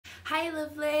Hi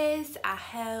lovelies, I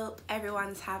hope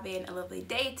everyone's having a lovely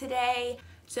day today.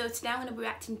 So today I'm going to be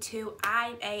reacting to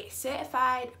I'm a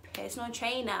certified personal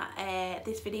trainer.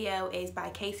 This video is by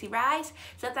Kaycee,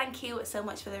 so thank you so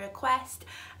much for the request.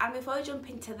 And before I jump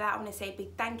into that, I want to say a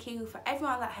big thank you for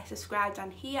everyone that has subscribed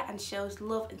on here and shows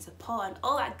love and support and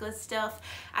all that good stuff.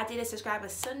 I did a subscriber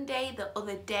Sunday the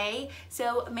other day,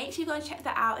 so make sure you go and check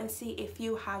that out and see if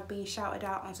you have been shouted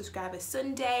out on subscriber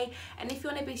Sunday. And if you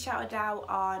want to be shouted out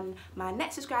on my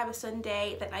next subscriber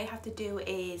Sunday, then all you have to do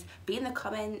is be in the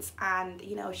comments and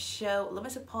show love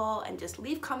and support and just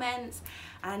leave comments,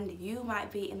 and you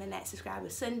might be in the next subscriber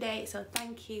Sunday. So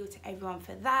thank you to everyone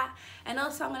for that. And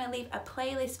also I'm going to leave a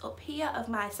playlist up here of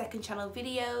my second channel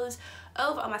videos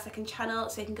over on my second channel,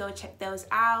 so you can go and check those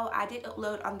out. I did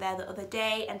upload on there the other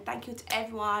day, and thank you to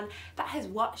everyone that has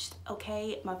watched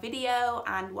my video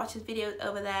and watches videos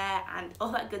over there and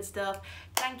all that good stuff.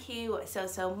 Thank you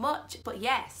so much. But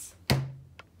yes,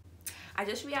 I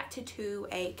just reacted to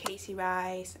a Kaycee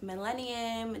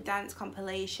Millennium Dance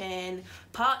Compilation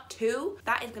Part 2.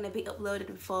 That is going to be uploaded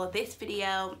before this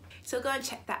video, so go and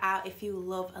check that out if you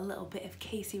love a little bit of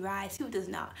Kaycee. Who does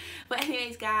not? But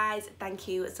anyways guys, thank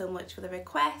you so much for the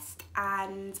request,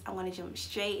 and I want to jump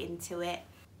straight into it.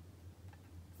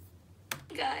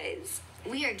 Guys,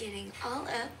 we are getting all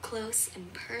up close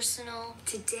and personal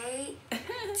today.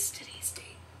 It's today's date.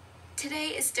 Today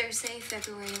is Thursday,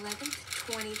 February 11th,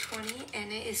 2020,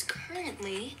 and it is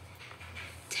currently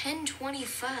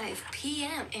 10:25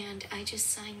 p.m. and I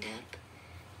just signed up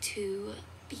to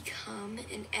become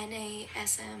an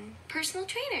NASM personal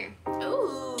trainer.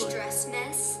 Ooh. Stress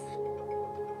mess.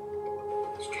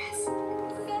 Stress.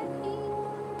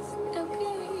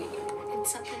 Okay.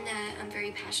 It's something that I'm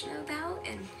very passionate about,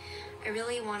 and I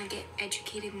really want to get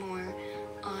educated more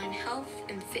on health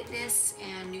and fitness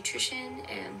and nutrition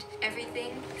and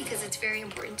everything, because it's very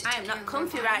important to I am not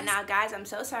comfy right now, guys. I'm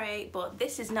so sorry, but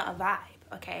this is not a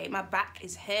vibe, okay? My back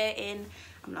is hurting.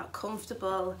 I'm not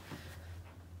comfortable.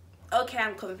 Okay,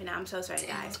 I'm comfy now. I'm so sorry,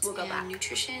 guys. We'll go back.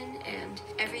 Nutrition and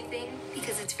everything,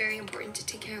 because it's very important to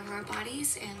take care of our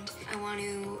bodies, and I want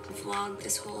to vlog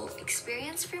this whole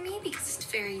experience for me because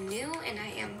it's very new and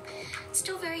I am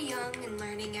still very young and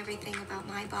learning everything about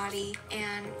my body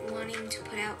and wanting to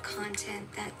put out content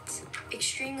that's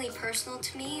extremely personal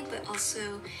to me, but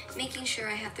also making sure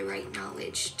I have the right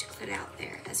knowledge to put out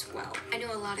there as well. I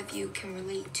know a lot of you can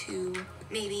relate to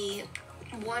maybe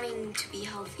wanting to be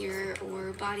healthier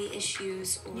or body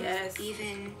issues, or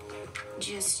even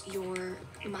just your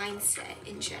mindset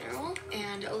in general.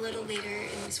 And a little later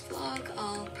in this vlog,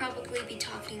 I'll probably be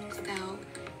talking about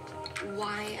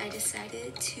why I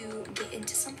decided to get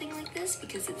into something like this,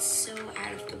 because it's so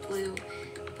out of the blue,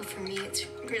 but for me it's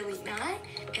really not.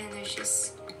 And there's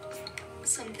just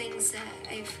some things that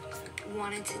I've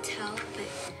wanted to tell,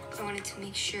 but I wanted to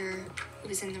make sure it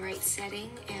was in the right setting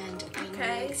and I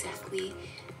knew exactly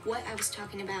what I was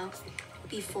talking about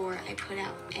before I put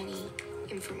out any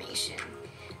information.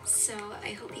 So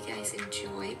I hope you guys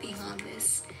enjoy being on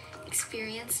this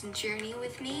experience and journey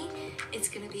with me. It's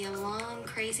gonna be a long,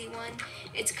 crazy one.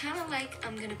 It's kind of like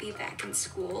I'm gonna be back in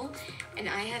school, and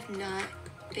I have not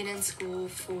been in school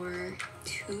for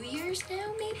 2 years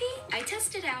now, maybe? I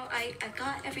tested out, I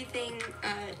got everything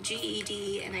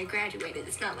GED, and I graduated.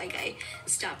 It's not like I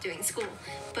stopped doing school,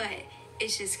 but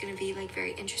it's just gonna be like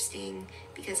very interesting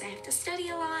because I have to study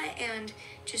a lot and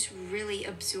just really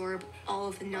absorb all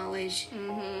of the knowledge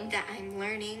that I'm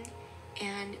learning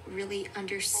and really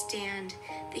understand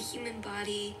the human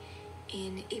body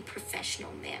in a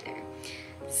professional manner.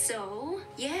 So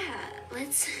yeah,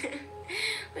 let's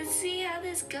see how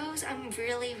this goes. I'm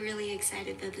really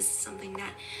excited that this is something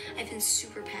that I've been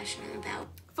super passionate about.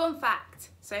 Fun fact,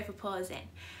 sorry for pausing.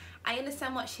 I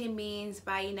understand what she means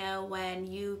by, when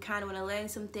you kind of want to learn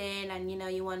something and,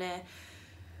 you want to,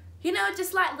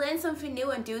 just like learn something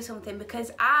new and do something,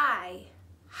 because I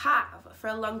have for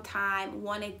a long time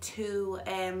wanted to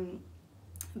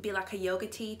be like a yoga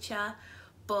teacher,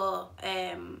 but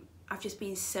I've just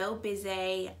been so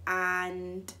busy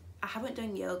and I haven't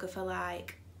done yoga for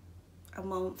like a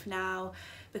month now,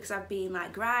 because I've been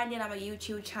like grinding on my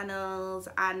YouTube channels,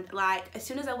 and like as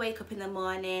soon as I wake up in the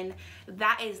morning,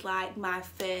 that is like my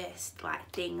first like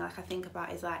thing like I think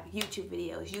about is like YouTube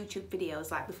videos,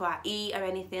 like before I eat or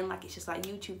anything, like it's just like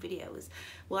YouTube videos.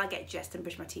 Well, I get dressed and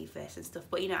brush my teeth first and stuff,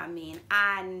 but you know what I mean.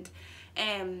 And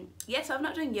yeah, so I've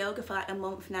not done yoga for like a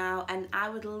month now, and I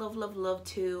would love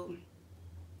to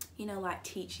like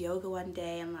teach yoga one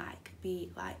day and like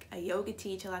be like a yoga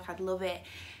teacher. Like I'd love it,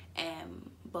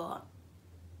 but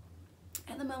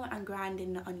at the moment I'm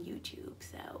grinding on YouTube,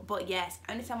 so, but yes,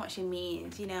 I understand what she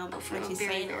means, you know, for when a she's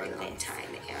very, saying very all long this. time,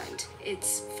 and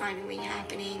it's finally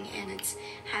happening, and it's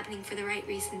happening for the right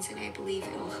reasons, and I believe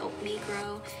it will help me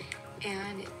grow,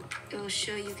 and it will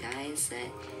show you guys that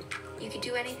you can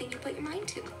do anything you put your mind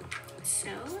to. So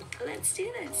let's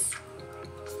do this.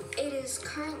 It is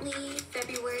currently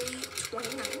February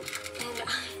 29th, and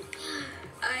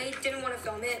I didn't want to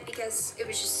film it because it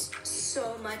was just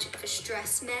so much of a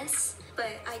stress mess.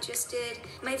 But I just did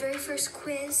my very first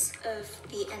quiz of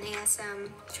the NASM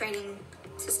training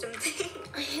system thing.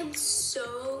 I am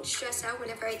so stressed out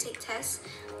whenever I take tests.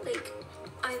 Like,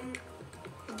 I'm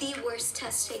the worst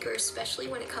test taker, especially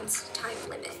when it comes to time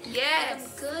limit.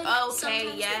 Yes. Like, I'm good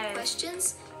sometimes with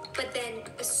questions, but then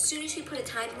as soon as you put a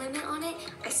time limit on it,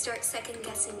 I start second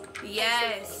guessing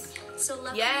everything. So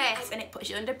luckily, yes, and it puts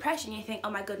you under pressure, and you think,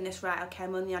 oh my goodness, right, okay,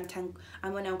 I'm only on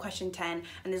question 10,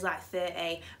 and there's like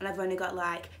 30, and I've only got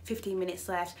like 15 minutes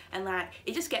left, and like,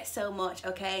 it just gets so much,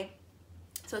 okay?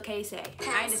 So Kaycee,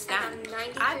 I understand.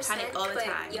 I panic all the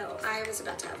time. Yo, I was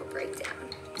about to have a breakdown.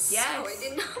 Yes. So I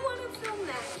did not want to film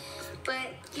that.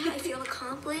 But yeah, I feel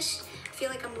accomplished. I feel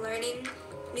like I'm learning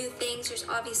new things. There's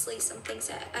obviously some things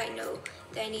that I know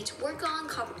that I need to work on,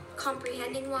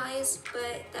 comprehending wise,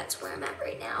 but that's where I'm at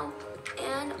right now.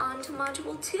 And on to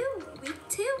module 2, week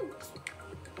 2.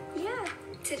 Yeah.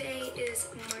 Today is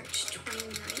March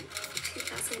 29th,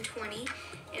 2020,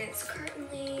 and it's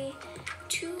currently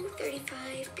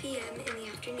 2:35 p.m. in the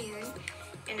afternoon.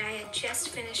 And I had just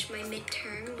finished my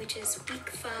midterm, which is week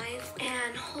 5,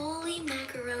 and holy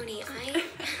macaroni, I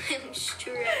am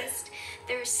stressed.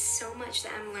 There's so much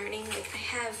that I'm learning. Like,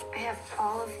 I have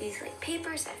all of these like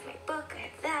papers, I have my book, I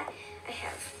have that, I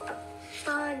have a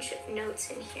bunch of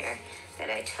notes in here that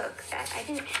I took that I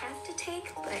didn't have to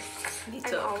take, but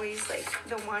I'm always like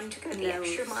the one to go the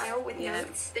extra mile with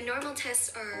notes. The normal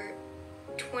tests are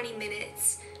 20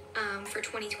 minutes for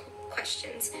 20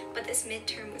 questions, but this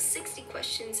midterm was 60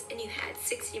 questions and you had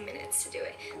 60 minutes to do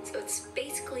it. So it's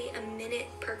basically a minute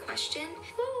per question.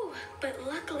 Woo! But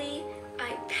luckily,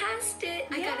 I passed it.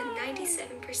 I got a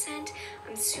 97%.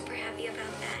 I'm super happy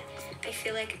about that. I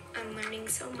feel like I'm learning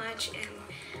so much, and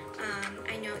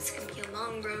I know it's gonna be a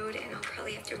long road and I'll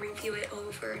probably have to review it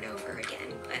over and over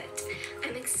again, but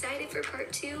I'm excited for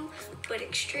part 2, but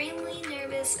extremely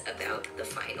nervous about the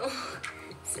final.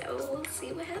 So we'll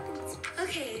see what happens.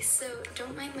 Okay, so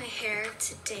don't mind my hair.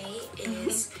 Today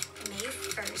is May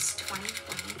 1st,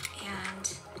 2020,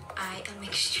 and I am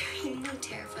extremely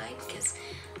terrified because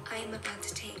I am about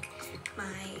to take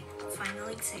my final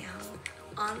exam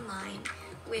online,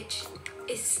 which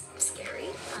is scary.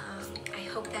 I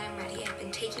hope that I'm ready. I've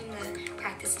been taking the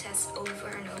practice tests over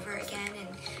and over again and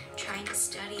trying to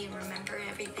study and remember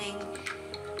everything.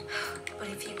 But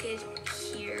if you could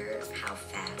hear how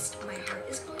fast my heart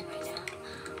is going right now,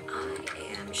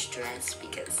 I am stressed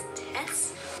because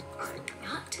tests are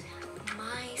not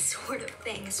my sort of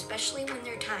thing, especially when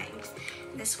they're timed.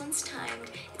 This one's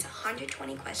timed. It's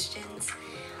 120 questions.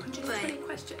 120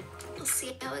 questions. We'll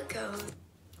see how it goes.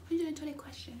 120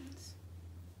 questions.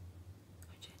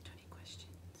 120 questions.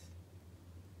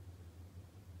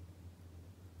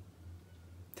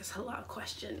 There's a lot of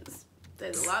questions.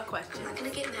 There's a lot of questions. I'm not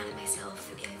gonna get mad at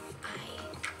myself if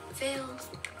I fail,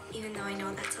 even though I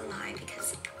know that's a lie,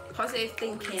 because positive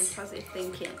thinking, positive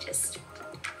thinking.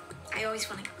 I always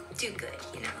want to do good,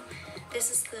 you know. This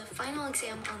is the final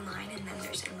exam online, and then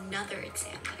there's another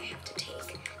exam that I have to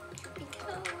take. Here we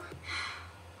go.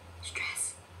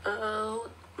 Stress. Oh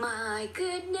my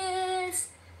goodness.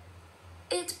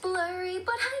 It's blurry,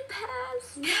 but I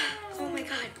passed. Yeah. Oh my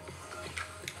god.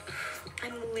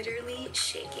 I'm literally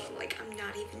shaking. Like, I'm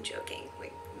not even joking.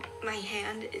 Like, my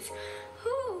hand is,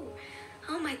 whoo.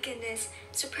 Oh my goodness.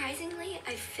 Surprisingly,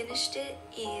 I finished it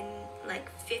in like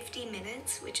 50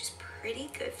 minutes, which is pretty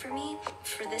good for me.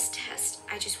 For this test,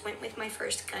 I just went with my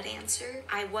first gut answer.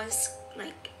 I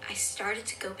started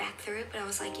to go back through it, but I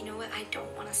was like, you know what? I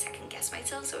don't want to second guess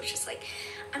myself. So it's just like,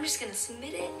 I'm just gonna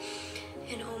submit it.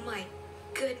 And oh my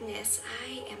goodness,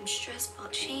 I am stressed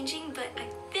about changing, but I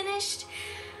finished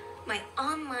my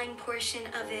online portion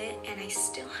of it, and I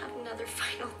still have another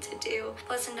final to do,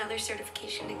 plus another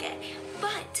certification to get.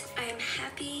 But I am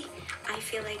happy. I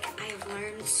feel like I have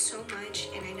learned so much,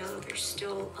 and I know there's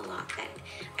still a lot that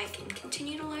I can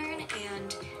continue to learn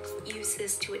and use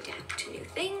this to adapt to new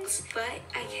things. But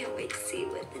I can't wait to see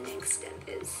what the next step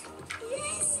is.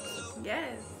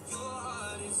 Yes.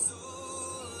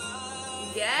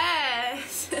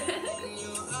 Yes.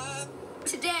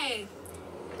 Today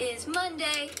is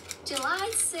Monday, July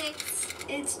 6th.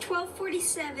 It's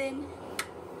 12:47.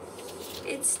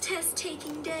 It's test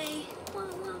taking day. Whoa,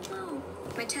 whoa, whoa.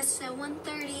 My test is at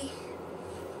 1:30.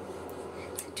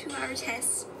 It's a 2-hour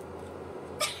test.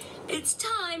 It's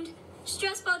timed.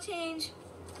 Stress ball change.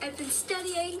 I've been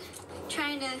studying,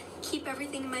 trying to keep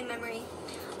everything in my memory.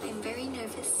 I am very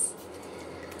nervous.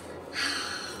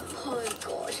 Oh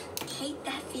God. I hate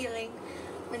that feeling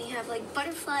when you have like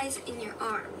butterflies in your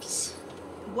arms.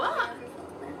 What? Have you ever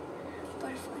felt that?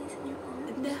 Butterflies in your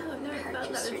arms? No, I've never My heart felt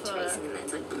just that starts before. racing and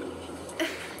that's like...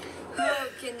 Oh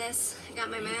goodness. I got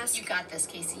my mask. You got this,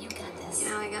 Kaycee. You got this. You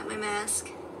know, I got my mask.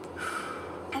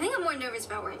 I think I'm more nervous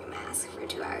about wearing a mask for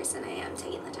 2 hours than I am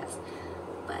taking the test.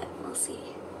 But we'll see.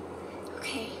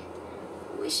 Okay.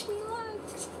 Wish me luck.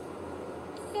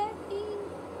 Yay.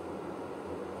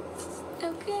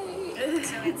 Okay.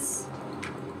 So it's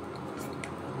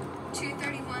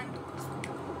 2:31,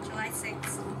 July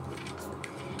 6th.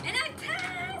 And I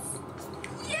passed!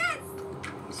 Yes!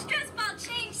 Stress ball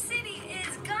change city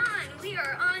is gone. We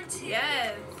are on to...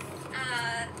 Yes.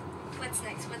 What's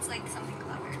next? What's like something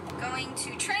clever? Going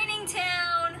to Training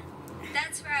Town.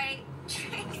 That's right.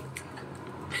 Training Town.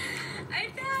 I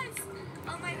passed.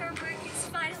 All my hard work is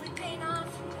finally paying off.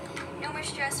 No more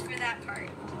stress for that part.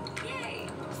 Yay.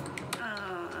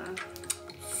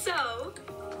 So,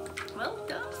 Well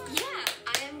done. yeah,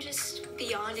 I am just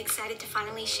beyond excited to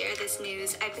finally share this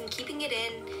news. I've been keeping it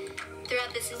in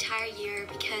throughout this entire year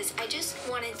because I just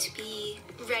wanted to be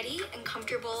ready and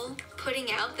comfortable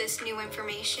putting out this new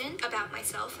information about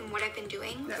myself and what I've been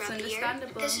doing That's throughout the year.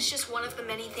 understandable. This is just one of the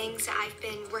many things that I've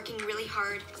been working really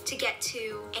hard to get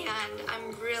to, and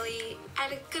I'm really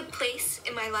at a good place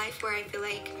in my life where I feel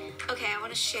like, okay, I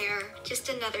want to share just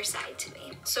another side to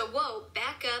me. So whoa,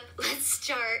 back up. Let's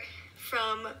start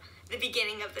from the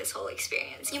beginning of this whole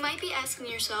experience. You might be asking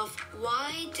yourself,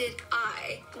 why did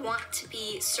I want to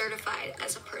be certified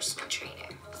as a personal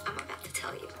trainer? I'm about to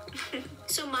tell you.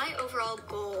 So my overall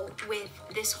goal with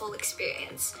this whole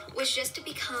experience was just to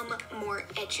become more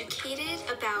educated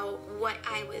about what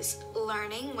I was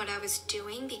learning, what I was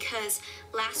doing, because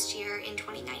last year in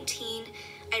 2019,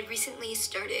 I recently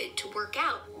started to work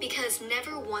out because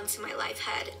never once in my life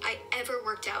had I ever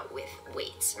worked out with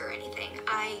weights or anything.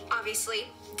 I obviously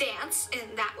dance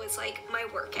and that was like my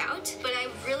workout, but I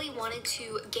really wanted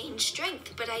to gain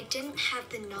strength, but I didn't have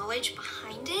the knowledge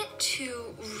behind it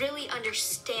to really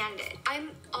understand it.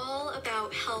 I'm all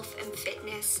about health and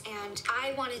fitness, and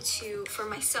I wanted to, for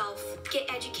myself,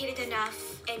 get educated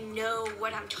enough and know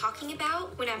what I'm talking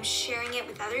about when I'm sharing it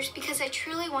with others, because I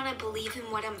truly want to believe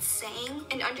in what I'm saying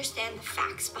and understand the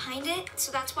facts behind it.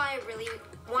 So that's why I really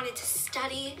wanted to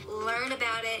study, learn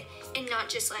about it, and not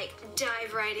just like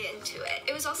dive right into it.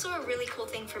 It was also a really cool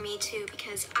thing for me too,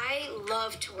 because I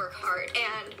love to work hard,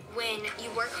 and when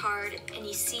you work hard and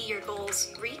you see your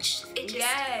goals reached, it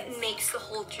just makes the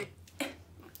whole dream.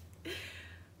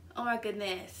 Oh my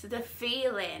goodness, the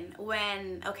feeling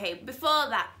when, okay, before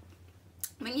that,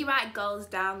 when you write goals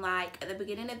down, like at the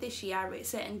beginning of this year, I wrote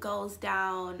certain goals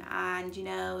down, and you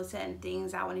know, certain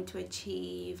things I wanted to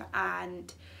achieve,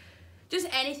 and just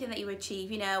anything that you achieve,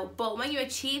 you know. But when you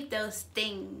achieve those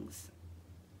things,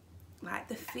 like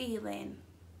the feeling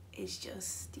is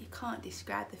just, you can't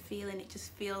describe the feeling. It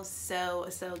just feels so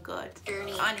good.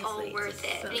 Journey, honestly, all worth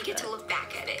it. So and you get good. to look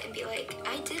back at it and be like,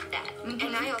 I did that.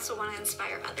 And I also want to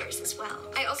inspire others as well.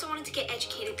 I also wanted to get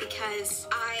educated because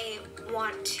I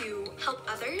want to help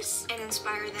others and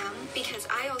inspire them, because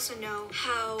I also know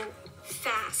how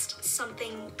fast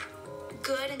something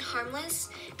good and harmless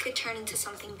could turn into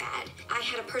something bad. I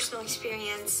had a personal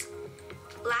experience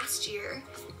last year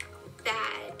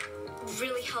that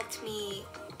really helped me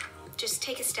just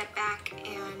take a step back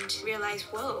and realize,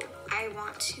 whoa, I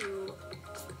want to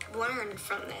learn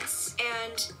from this.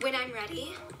 And when I'm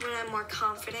ready, when I'm more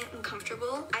confident and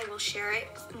comfortable, I will share it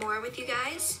more with you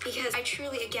guys, because I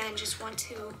truly, again, just want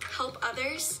to help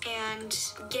others, and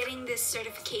getting this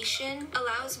certification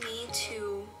allows me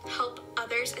to help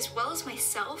others as well as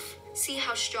myself see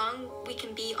how strong we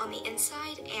can be on the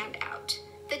inside and out.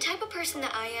 The type of person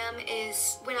that I am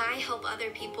is, when I help other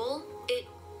people,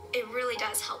 it really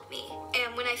does help me.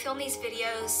 And when I film these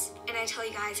videos and I tell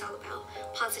you guys all about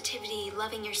positivity,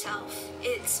 loving yourself,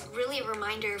 it's really a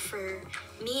reminder for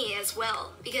me as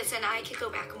well, because then I could go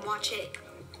back and watch it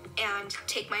and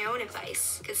take my own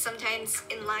advice. Because sometimes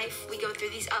in life we go through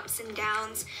these ups and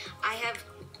downs. I have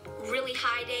really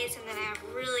high days and then I have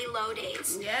really low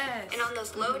days. Yes. And on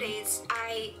those low days,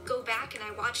 I go back and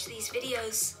I watch these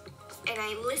videos and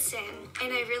I listen,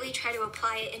 and I really try to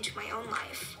apply it into my own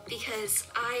life, because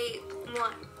I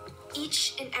want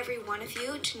each and every one of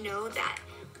you to know that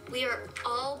we are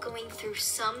all going through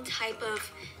some type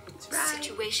of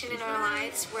situation in our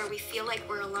lives where we feel like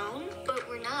we're alone, but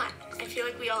we're not. I feel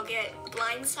like we all get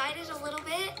blindsided a little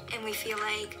bit and we feel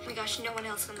like, oh my gosh, no one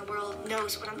else in the world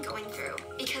knows what I'm going through,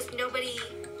 because nobody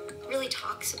really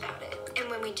talks about it. And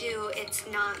when we do, it's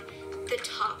not the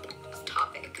top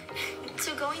topic.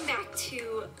 So going back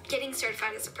to getting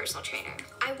certified as a personal trainer,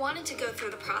 I wanted to go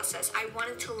through the process. I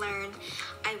wanted to learn.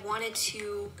 I wanted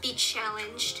to be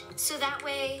challenged. So that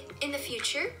way, in the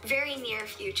future, very near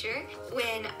future,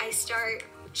 when I start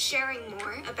sharing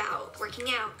more about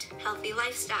working out, healthy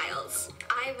lifestyles,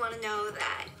 I want to know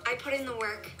that I put in the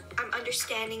work, I'm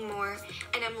understanding more,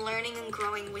 and I'm learning and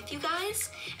growing with you guys,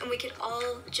 and we could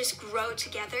all just grow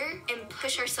together and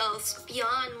push ourselves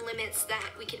beyond limits that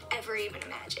we could ever even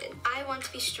imagine. I want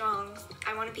to be strong,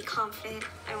 I want to be confident,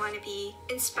 I want to be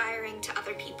inspiring to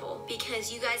other people,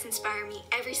 because you guys inspire me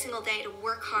every single day to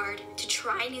work hard, to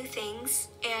try new things,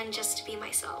 and just to be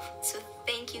myself. So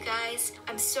thank you guys.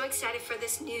 I'm so excited for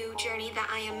this new journey that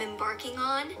I am embarking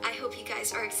on. I hope you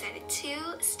guys are excited too.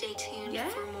 Stay tuned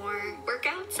for more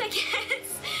workouts, I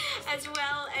guess, as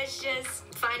well as just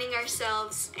finding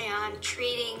ourselves and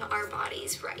treating our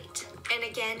bodies right. And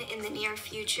again, in the near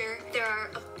future, there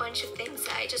are a bunch of things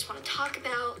that I just want to talk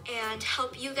about and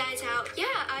help you guys out. Yeah,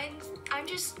 I'm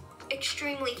just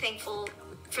extremely thankful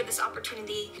for this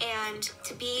opportunity, and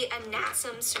to be a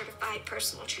NASM certified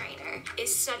personal trainer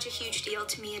is such a huge deal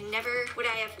to me, and never would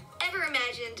I have ever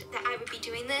imagined that I would be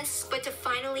doing this. But to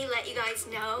finally let you guys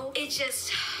know,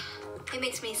 it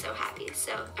makes me so happy.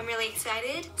 So I'm really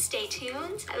excited. Stay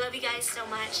tuned. I love you guys so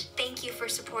much. Thank you for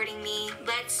supporting me.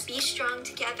 Let's be strong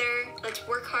together. Let's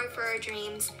work hard for our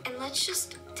dreams, and let's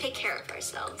just take care of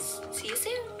ourselves. See you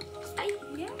soon. Bye.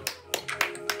 Yeah.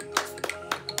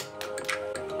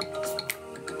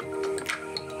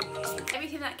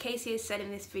 Everything that Kaycee has said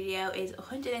in this video is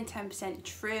 110%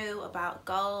 true about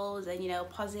goals and,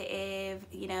 positive,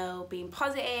 being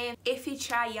positive. If you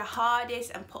try your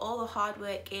hardest and put all the hard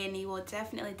work in, you will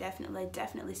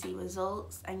definitely see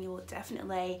results, and you will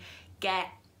definitely get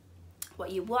what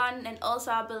you want. And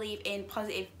also, I believe in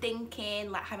positive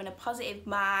thinking, like having a positive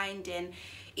mind, and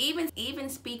even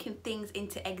speaking things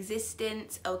into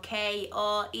existence, okay,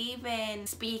 or even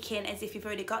speaking as if you've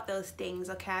already got those things,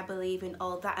 okay. I believe in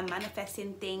all that, and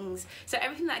manifesting things. So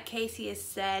everything that Kaycee has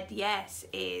said, yes,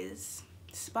 is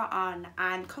spot on.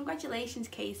 And congratulations,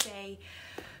 Kaycee,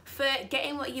 for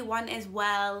getting what you want as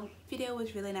well. Video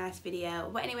was really nice video.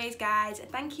 But anyways, guys,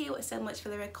 thank you so much for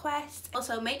the request.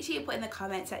 Also, make sure you put in the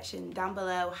comment section down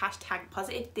below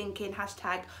 #positive thinking,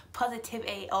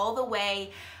 #positivity all the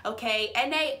way, okay.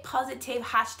 NA positive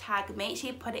hashtag. Make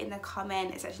sure you put it in the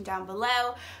comment section down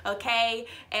below, okay.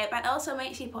 And also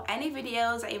make sure you put any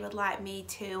videos that you would like me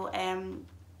to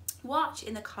watch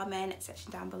in the comment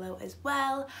section down below as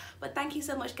well. But thank you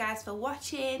so much, guys, for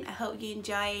watching. I hope you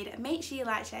enjoyed. Make sure you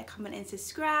like, share, comment and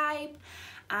subscribe,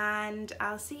 and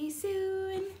I'll see you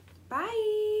soon.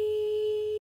 Bye.